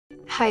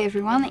Hi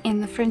everyone,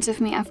 in front of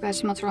me I've got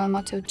Motorola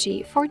Moto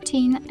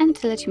G14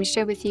 and let me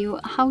share with you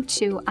how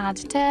to add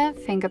the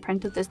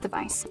fingerprint to this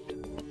device.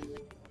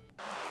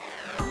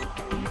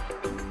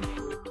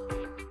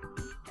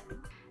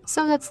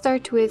 So let's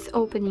start with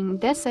opening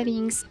the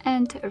settings,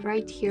 and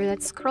right here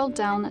let's scroll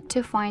down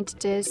to find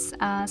this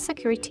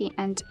security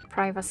and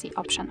privacy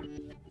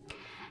option.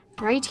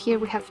 Right here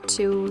we have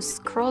to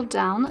scroll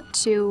down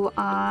to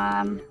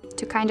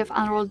kind of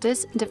unroll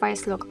this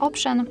device lock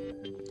option.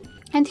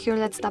 And here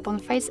let's tap on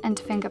Face and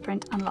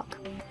Fingerprint Unlock.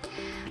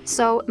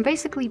 So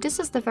basically this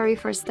is the very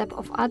first step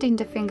of adding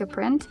the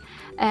fingerprint,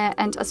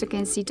 and as you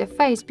can see the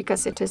face,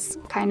 because it is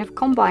kind of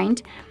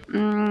combined.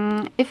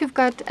 If you've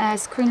got a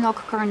screen lock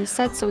currently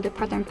set, so the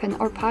pattern pin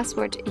or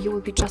password, you will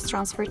be just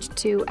transferred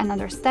to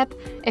another step.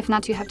 If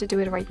not, you have to do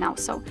it right now.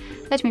 So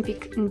let me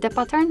pick the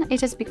pattern.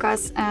 It is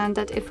because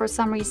that if for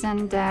some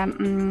reason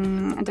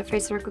the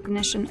face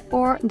recognition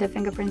or the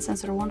fingerprint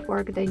sensor won't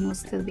work, then you'll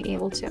still be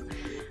able to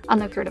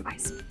unlock your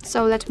device.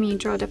 So let me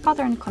draw the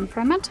pattern,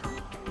 confirm it.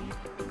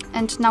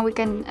 And now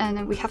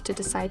we have to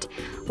decide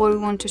what we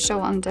want to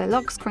show on the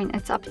lock screen.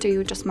 It's up to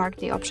you, just mark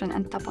the option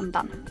and tap on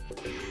done.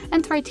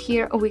 And right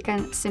here we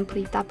can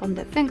simply tap on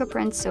the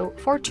fingerprint. So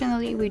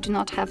fortunately we do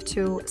not have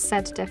to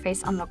set the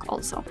face unlock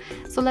also.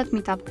 So let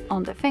me tap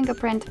on the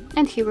fingerprint,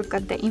 and here we've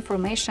got the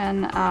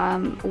information,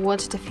 what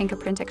the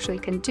fingerprint actually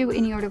can do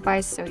in your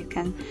device. So you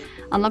can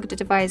unlock the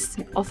device,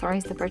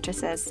 authorize the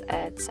purchases,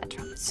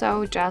 etc.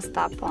 So just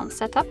tap on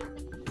setup.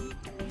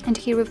 And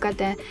here we've got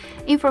the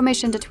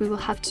information that we will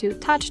have to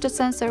touch the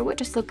sensor, which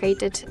is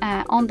located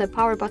on the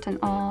power button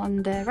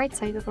on the right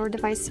side of our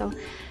device. So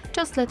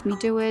just let me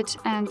do it,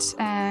 and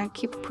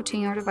keep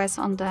putting your device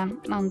on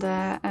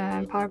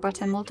the power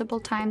button multiple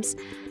times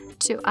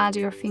to add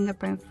your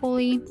fingerprint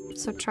fully.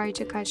 So try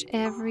to catch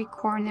every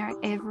corner,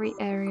 every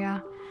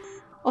area,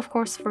 of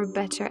course, for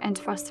better and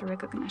faster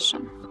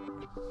recognition.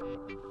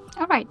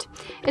 Alright,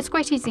 it's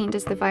quite easy in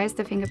this device.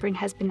 The fingerprint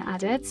has been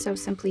added, so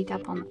simply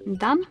tap on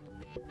done.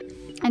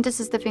 And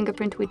this is the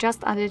fingerprint we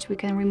just added. We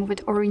can remove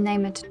it or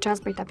rename it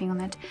just by tapping on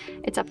it.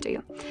 It's up to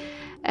you.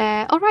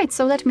 Alright,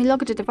 so let me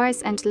lock the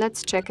device and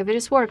let's check if it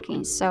is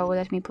working. So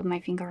let me put my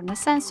finger on the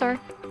sensor,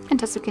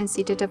 and as you can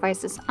see the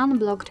device is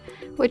unblocked,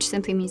 which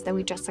simply means that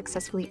we just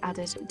successfully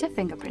added the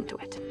fingerprint to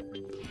it.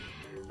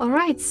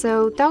 Alright,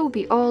 so that will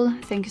be all.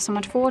 Thank you so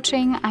much for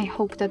watching. I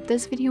hope that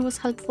this video was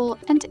helpful,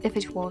 and if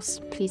it was,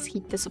 please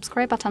hit the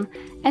subscribe button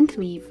and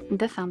leave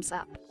the thumbs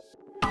up.